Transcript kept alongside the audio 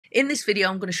In this video,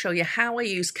 I'm going to show you how I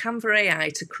use Canva AI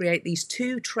to create these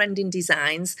two trending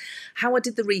designs, how I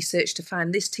did the research to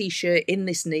find this t-shirt in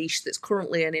this niche that's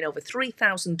currently earning over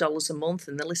 $3,000 a month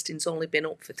and the listing's only been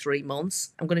up for 3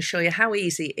 months. I'm going to show you how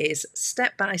easy it is,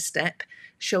 step by step,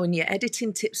 showing you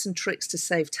editing tips and tricks to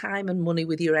save time and money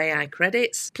with your AI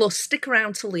credits. Plus, stick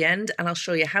around till the end and I'll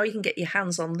show you how you can get your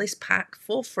hands on this pack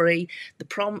for free, the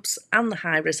prompts and the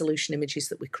high resolution images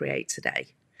that we create today.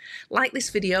 Like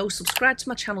this video, subscribe to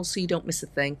my channel so you don't miss a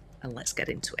thing, and let's get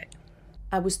into it.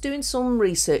 I was doing some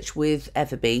research with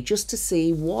Everbee just to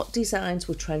see what designs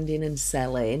were trending and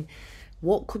selling,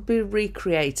 what could be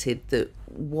recreated that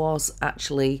was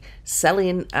actually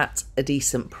selling at a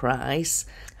decent price.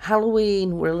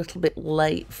 Halloween, we're a little bit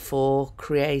late for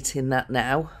creating that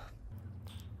now.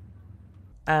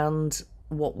 And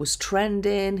what was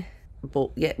trending,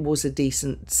 but yet was a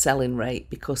decent selling rate,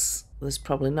 because there's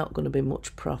probably not going to be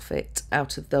much profit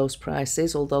out of those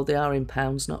prices, although they are in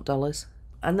pounds, not dollars.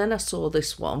 And then I saw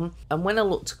this one, and when I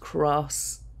looked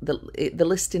across, the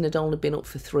listing had only been up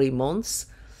for 3 months.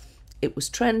 It was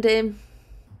trending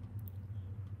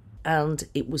and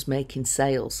it was making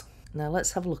sales. Now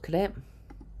let's have a look at it.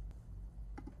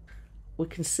 We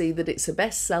can see that it's a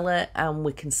bestseller, and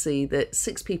we can see that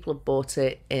 6 people have bought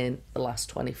it in the last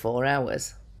 24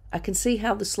 hours. I can see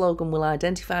how the slogan will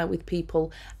identify with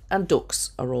people, and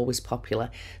ducks are always popular.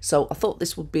 So I thought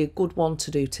this would be a good one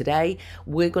to do today.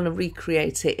 We're going to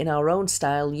recreate it in our own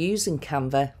style using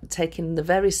Canva, taking the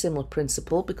very similar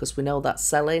principle because we know that's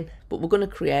selling, but we're going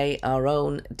to create our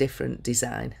own different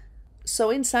design. So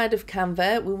inside of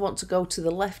Canva, we want to go to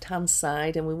the left hand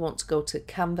side and we want to go to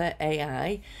Canva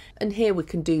AI, and here we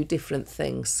can do different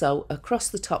things. So across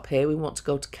the top here, we want to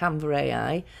go to Canva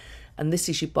AI, and this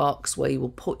is your box where you will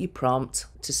put your prompt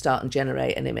to start and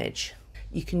generate an image.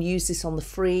 You can use this on the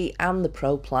free and the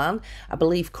pro plan. I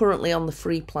believe currently on the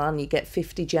free plan you get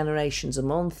 50 generations a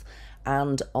month,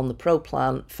 and on the pro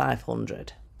plan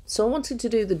 500. So I wanted to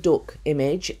do the duck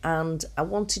image, and I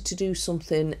wanted to do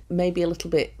something maybe a little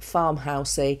bit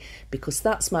farmhousey because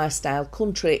that's my style,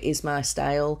 country is my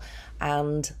style,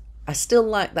 and I still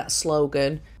like that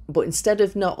slogan, but instead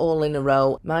of not all in a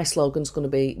row, my slogan's going to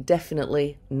be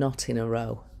definitely not in a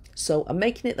row. So I'm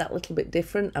making it that little bit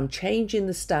different. I'm changing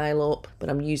the style up, but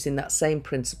I'm using that same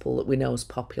principle that we know is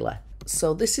popular.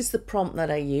 So this is the prompt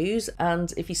that I use,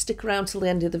 and if you stick around till the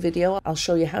end of the video, I'll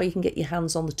show you how you can get your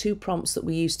hands on the 2 prompts that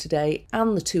we use today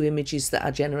and the 2 images that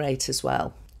I generate as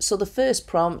well. So the first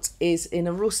prompt is in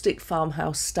a rustic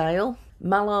farmhouse style.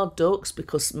 Mallard ducks,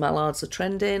 because mallards are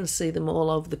trending. I see them all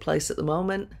over the place at the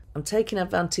moment. I'm taking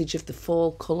advantage of the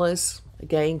fall colours.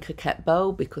 Again, coquette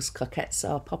bow, because coquettes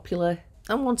are popular.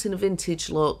 I'm wanting a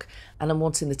vintage look, and I'm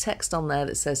wanting the text on there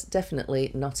that says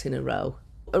definitely not in a row.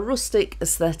 A rustic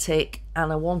aesthetic,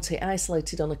 and I want it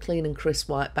isolated on a clean and crisp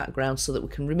white background so that we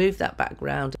can remove that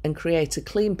background and create a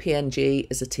clean PNG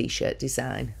as a t-shirt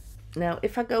design. Now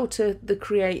if I go to the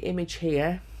create image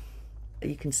here,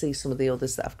 you can see some of the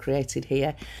others that I've created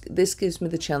here. This gives me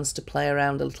the chance to play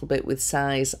around a little bit with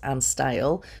size and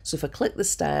style. So if I click the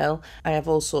style, I have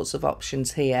all sorts of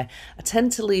options here. I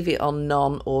tend to leave it on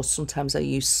none, or sometimes I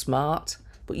use smart,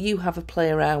 but you have a play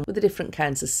around with the different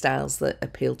kinds of styles that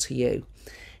appeal to you.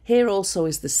 Here also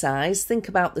is the size. Think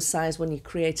about the size when you're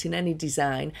creating any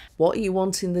design. What are you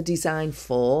wanting the design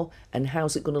for, and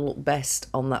how's it going to look best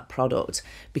on that product?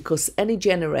 Because any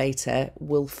generator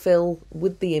will fill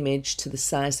with the image to the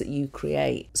size that you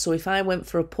create. So if I went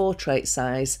for a portrait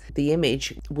size, the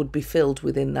image would be filled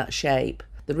within that shape.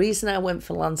 The reason I went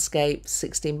for landscape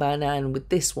 16:9 with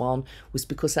this one was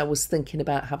because I was thinking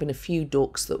about having a few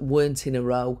ducks that weren't in a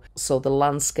row, so the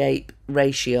landscape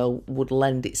ratio would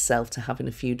lend itself to having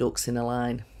a few ducks in a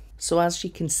line. So as you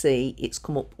can see, it's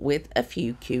come up with a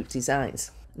few cute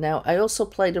designs. Now I also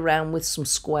played around with some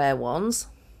square ones,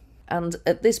 and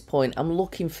at this point I'm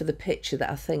looking for the picture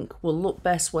that I think will look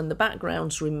best when the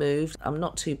background's removed. I'm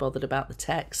not too bothered about the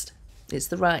text. It's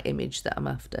the right image that I'm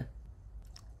after.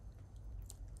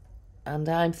 And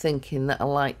I'm thinking that I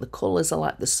like the colours, I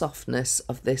like the softness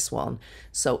of this one.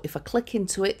 So if I click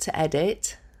into it to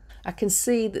edit, I can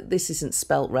see that this isn't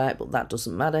spelt right, but that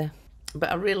doesn't matter.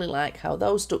 But I really like how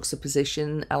those ducks are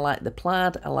positioned. I like the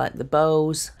plaid, I like the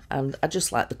bows, and I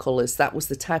just like the colours. That was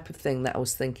the type of thing that I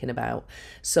was thinking about.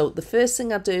 So the first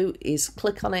thing I do is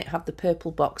click on it, have the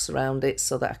purple box around it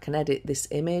so that I can edit this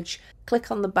image.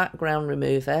 Click on the background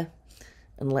remover,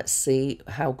 and let's see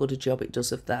how good a job it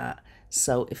does of that.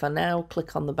 So if I now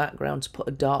click on the background to put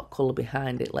a dark colour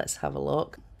behind it, let's have a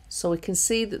look. So we can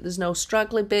see that there's no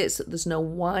straggly bits, that there's no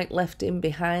white left in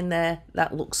behind there.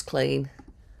 That looks clean.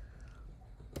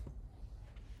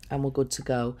 and we're good to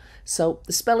go. So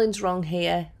the spelling's wrong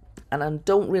here, and I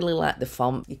don't really like the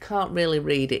font. You can't really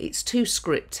read it, it's too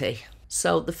scripty.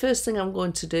 So the first thing I'm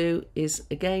going to do is,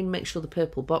 again, make sure the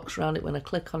purple box around it, when I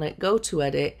click on it, go to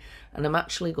edit, and I'm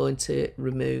actually going to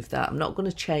remove that. I'm not going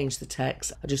to change the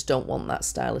text, I just don't want that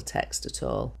style of text at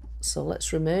all. So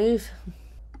let's remove,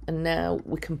 and now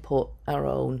we can put our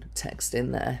own text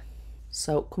in there.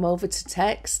 So come over to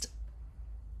text.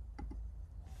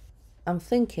 I'm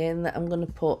thinking that I'm going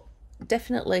to put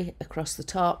definitely across the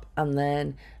top and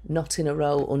then not in a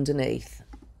row underneath.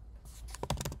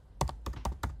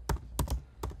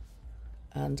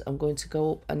 And I'm going to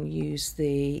go up and use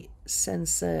the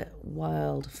Sensor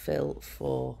Wild Fill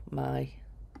for my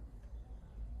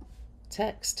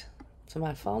text, for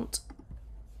my font.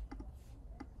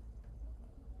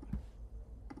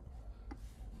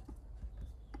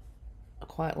 I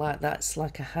quite like that, it's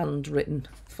like a handwritten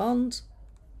font.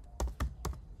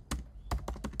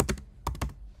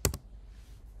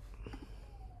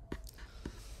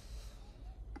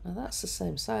 Now that's the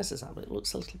same size as that, but it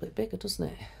looks a little bit bigger, doesn't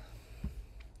it?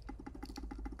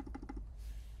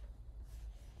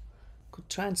 Could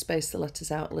try and space the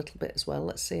letters out a little bit as well.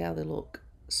 Let's see how they look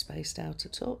spaced out a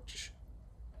touch.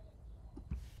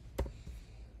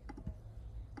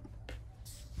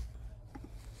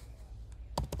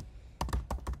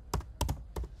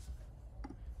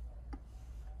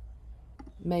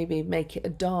 Maybe make it a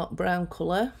dark brown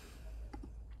colour,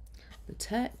 the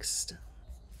text.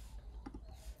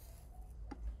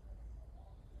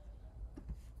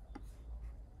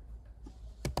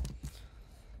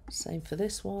 Same for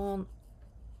this one.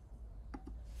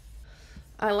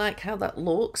 I like how that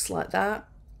looks, like that.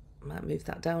 Might move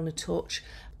that down a touch.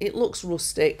 It looks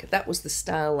rustic. That was the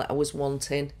style that I was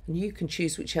wanting. And you can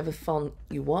choose whichever font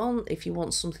you want. If you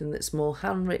want something that's more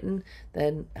handwritten,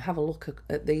 then have a look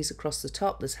at these across the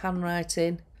top. There's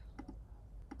handwriting.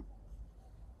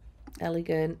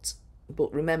 Elegant.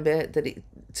 But remember that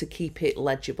to keep it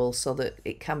legible so that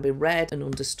it can be read and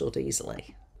understood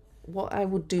easily. What I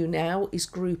would do now is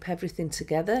group everything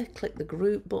together. Click the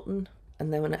group button,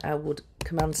 and then I would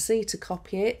Command C to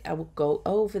copy it. I would go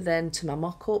over then to my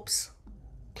mock-ups,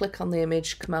 click on the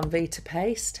image, Command V to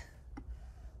paste,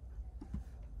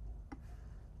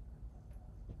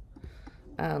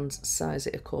 and size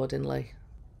it accordingly.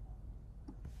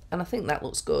 And I think that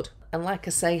looks good. And like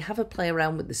I say, have a play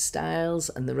around with the styles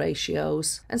and the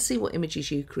ratios and see what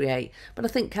images you create. But I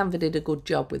think Canva did a good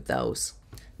job with those.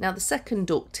 Now the second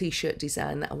duck t-shirt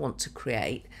design that I want to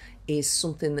create is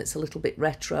something that's a little bit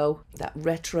retro. That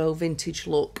retro vintage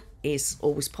look is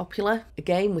always popular.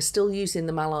 Again, we're still using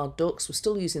the mallard ducks, we're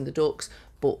still using the ducks,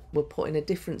 but we're putting a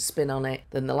different spin on it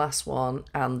than the last one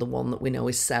and the one that we know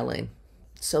is selling.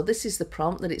 So this is the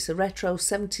prompt, that it's a retro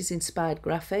 70s inspired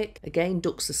graphic. Again,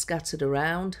 ducks are scattered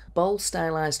around. Bold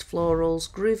stylized florals,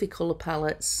 groovy colour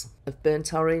palettes of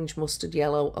burnt orange, mustard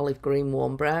yellow, olive green,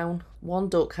 warm brown. One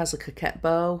duck has a coquette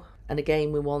bow. And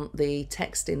again, we want the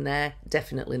text in there,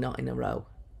 definitely not in a row.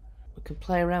 We can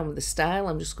play around with the style.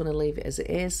 I'm just going to leave it as it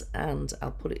is, and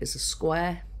I'll put it as a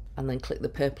square and then click the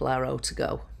purple arrow to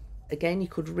go. Again, you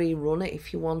could rerun it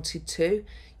if you wanted to.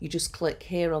 You just click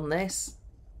here on this,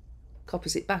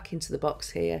 copies it back into the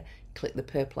box here, click the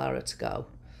purple arrow to go.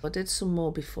 I did some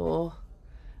more before,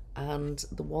 and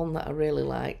the one that I really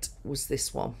liked was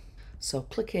this one. So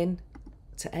click in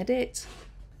to edit,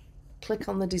 click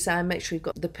on the design, make sure you've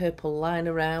got the purple line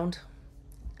around,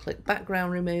 click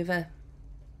background remover,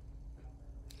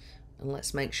 and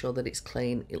let's make sure that it's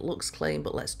clean. It looks clean,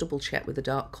 but let's double check with the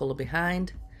dark colour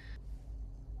behind.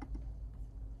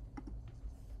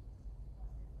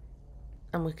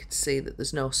 And we can see that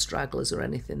there's no stragglers or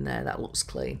anything there. That looks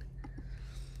clean.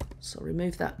 So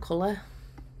remove that colour.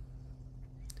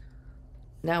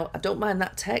 Now, I don't mind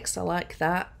that text, I like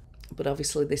that, but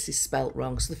obviously this is spelt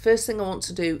wrong. So the first thing I want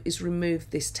to do is remove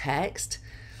this text.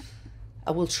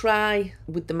 I will try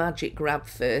with the magic grab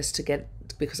first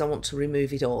because I want to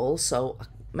remove it all. So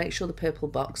make sure the purple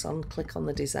box on, click on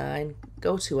the design,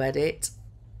 go to edit.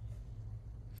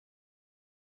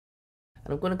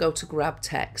 And I'm going to go to grab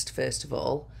text first of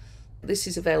all. This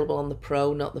is available on the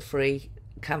Pro, not the free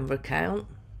Canva account.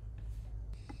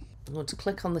 I'm going to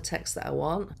click on the text that I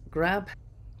want, grab.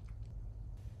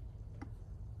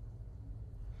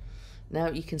 Now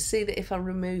you can see that if I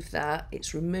remove that,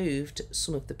 it's removed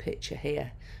some of the picture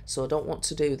here. So I don't want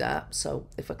to do that. So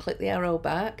if I click the arrow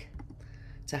back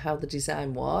to how the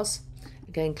design was,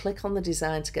 again click on the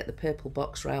design to get the purple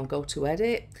box round, go to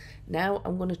edit. Now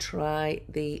I'm going to try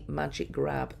the magic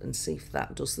grab and see if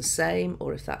that does the same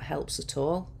or if that helps at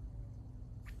all.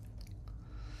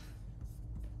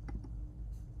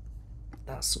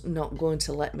 That's not going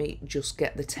to let me just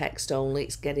get the text only,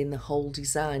 it's getting the whole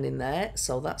design in there,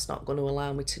 so that's not going to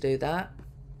allow me to do that.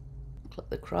 Click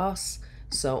the cross.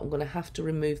 So I'm going to have to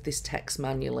remove this text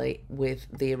manually with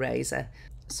the eraser.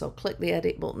 So click the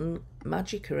edit button,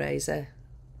 magic eraser,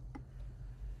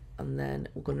 and then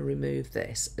we're going to remove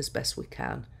this as best we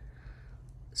can.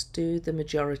 Let's do the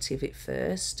majority of it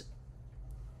first.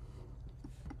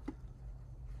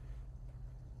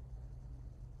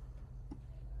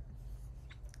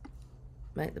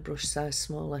 Make the brush size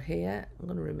smaller here. I'm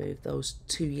going to remove those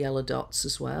 2 yellow dots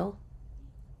as well.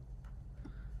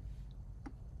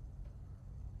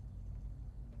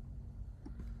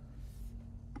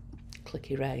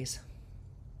 Click erase.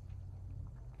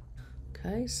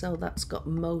 Okay, so that's got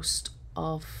most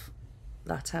of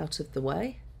that out of the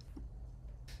way.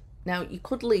 Now you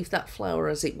could leave that flower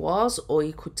as it was, or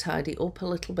you could tidy it up a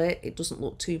little bit. It doesn't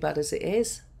look too bad as it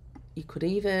is. You could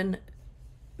even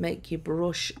make your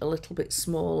brush a little bit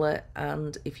smaller,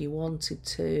 and if you wanted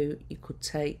to, you could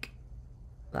take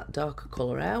that darker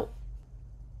colour out.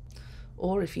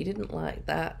 Or if you didn't like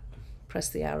that, press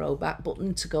the arrow back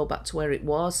button to go back to where it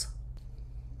was.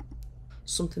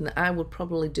 Something that I would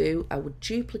probably do, I would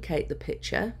duplicate the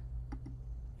picture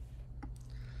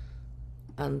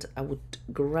and I would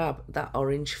grab that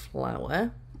orange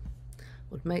flower,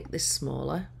 would make this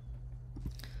smaller.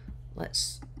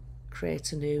 Let's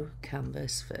create a new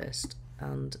canvas first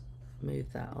and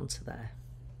move that onto there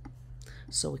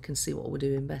so we can see what we're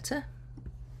doing better.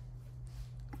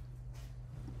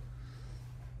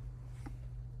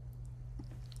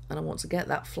 And I want to get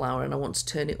that flower and I want to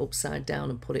turn it upside down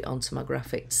and put it onto my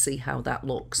graphic to see how that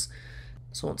looks.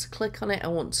 So I want to click on it, I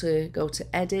want to go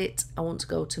to edit, I want to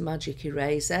go to magic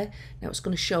eraser. Now it's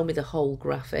going to show me the whole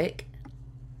graphic.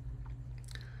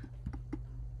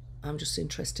 I'm just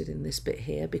interested in this bit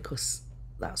here because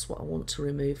that's what I want to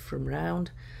remove from round.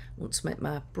 I want to make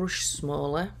my brush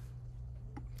smaller.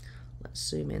 Let's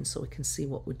zoom in so we can see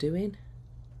what we're doing.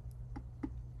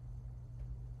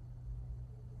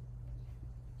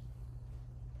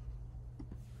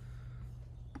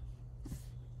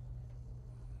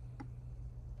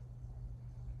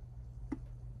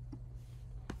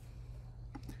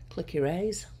 Click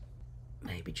erase.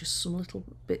 Maybe just some little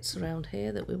bits around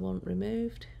here that we want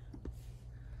removed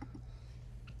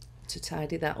to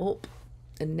tidy that up,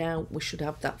 and now we should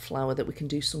have that flower that we can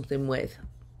do something with.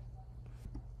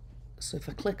 So if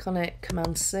I click on it,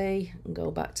 Command C and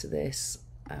go back to this,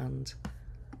 and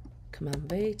Command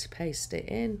V to paste it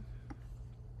in.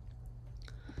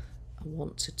 I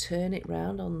want to turn it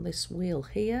round on this wheel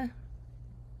here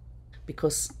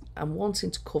because I'm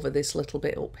wanting to cover this little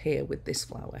bit up here with this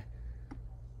flower.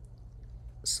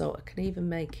 So I can even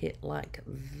make it like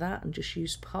that and just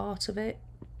use part of it.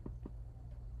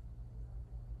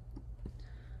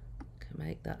 Can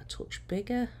make that a touch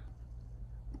bigger.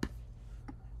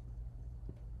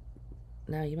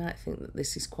 Now you might think that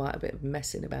this is quite a bit of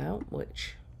messing about,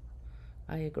 which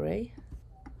I agree.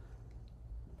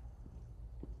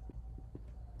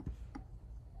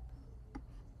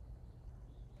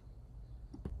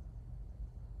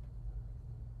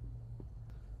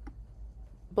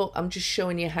 But I'm just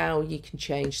showing you how you can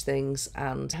change things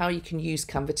and how you can use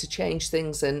Canva to change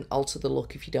things and alter the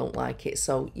look if you don't like it.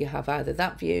 So you have either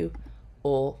that view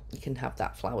or you can have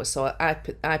that flower. So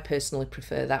I personally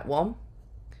prefer that one.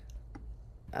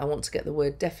 I want to get the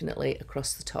word definitely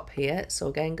across the top here. So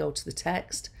again, go to the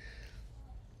text.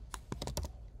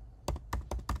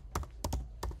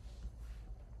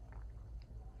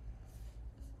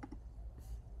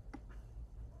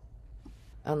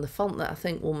 And the font that I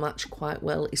think will match quite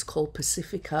well is called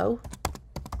Pacifico.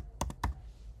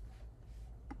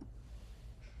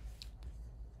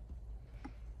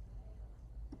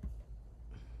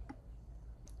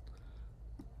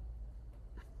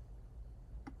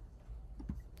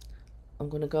 I'm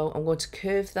going to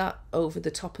curve that over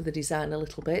the top of the design a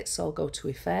little bit. So I'll go to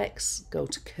Effects, go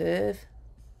to Curve.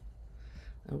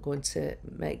 I'm going to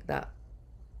make that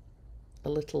a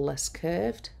little less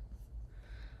curved.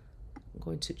 I'm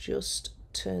going to just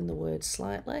turn the word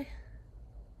slightly.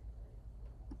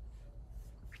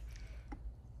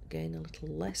 Again, a little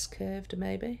less curved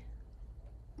maybe.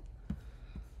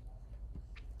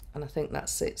 And I think that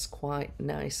sits quite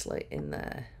nicely in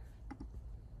there.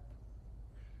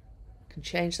 I can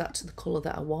change that to the colour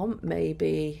that I want,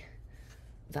 maybe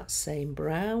that same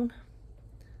brown.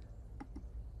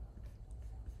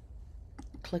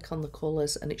 Click on the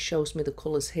colours and it shows me the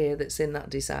colours here that's in that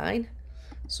design.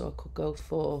 So I could go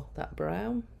for that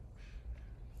brown,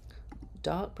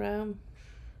 dark brown,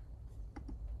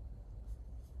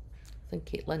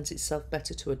 think it lends itself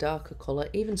better to a darker colour,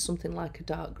 even something like a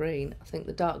dark green. I think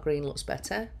the dark green looks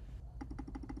better.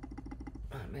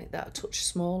 I'll make that a touch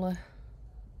smaller.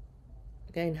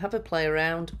 Again, have a play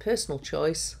around, personal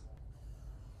choice.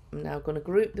 I'm now going to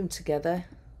group them together.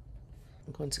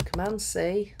 I'm going to Command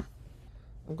C.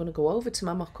 I'm going to go over to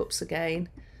my mockups again,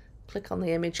 click on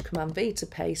the image, Command V to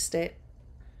paste it.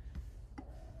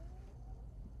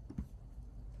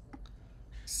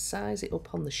 Size it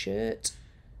up on the shirt.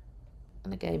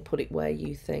 And again, put it where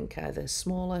you think, either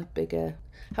smaller, bigger,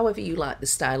 however you like the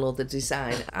style or the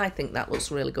design. I think that looks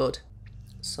really good.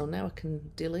 So now I can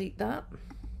delete that.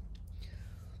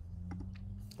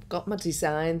 I've got my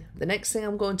design. The next thing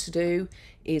I'm going to do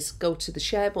is go to the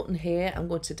share button here. I'm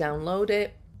going to download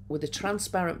it with a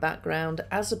transparent background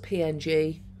as a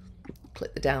PNG.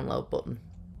 Click the download button.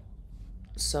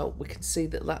 So we can see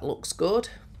that that looks good.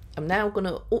 I'm now going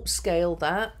to upscale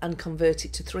that and convert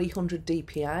it to 300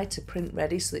 dpi to print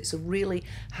ready, so it's a really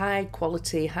high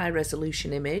quality, high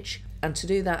resolution image. And to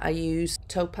do that I use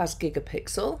Topaz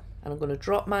Gigapixel, and I'm going to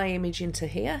drop my image into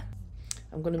here.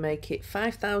 I'm going to make it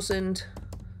 5000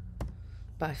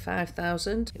 by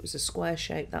 5000. It was a square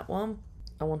shape, that one.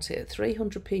 I want it at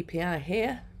 300 ppi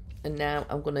here, and now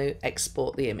I'm going to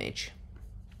export the image.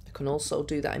 I can also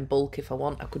do that in bulk if I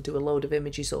want. I could do a load of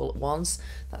images all at once.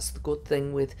 That's the good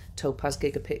thing with Topaz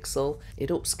Gigapixel. It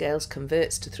upscales,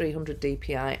 converts to 300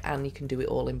 dpi, and you can do it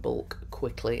all in bulk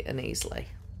quickly and easily.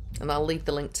 And I'll leave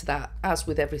the link to that, as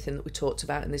with everything that we talked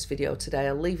about in this video today.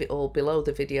 I'll leave it all below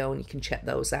the video and you can check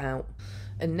those out.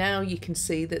 And now you can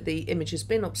see that the image has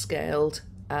been upscaled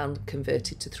and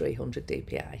converted to 300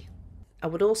 dpi. I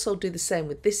would also do the same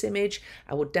with this image.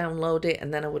 I would download it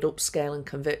and then I would upscale and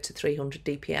convert to 300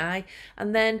 dpi,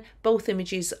 and then both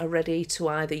images are ready to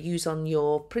either use on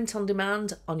your print on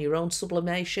demand, on your own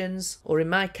sublimations, or in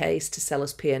my case to sell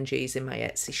as PNGs in my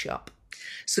Etsy shop.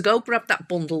 So go grab that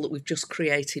bundle that we've just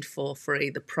created for free,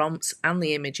 the prompts and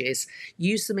the images.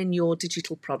 Use them in your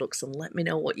digital products and let me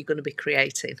know what you're going to be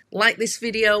creating. Like this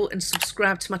video and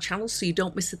subscribe to my channel so you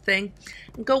don't miss a thing.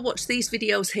 And go watch these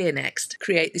videos here next.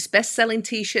 Create this best-selling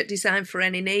t-shirt design for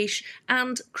any niche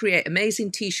and create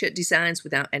amazing t-shirt designs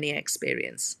without any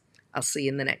experience. I'll see you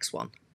in the next one.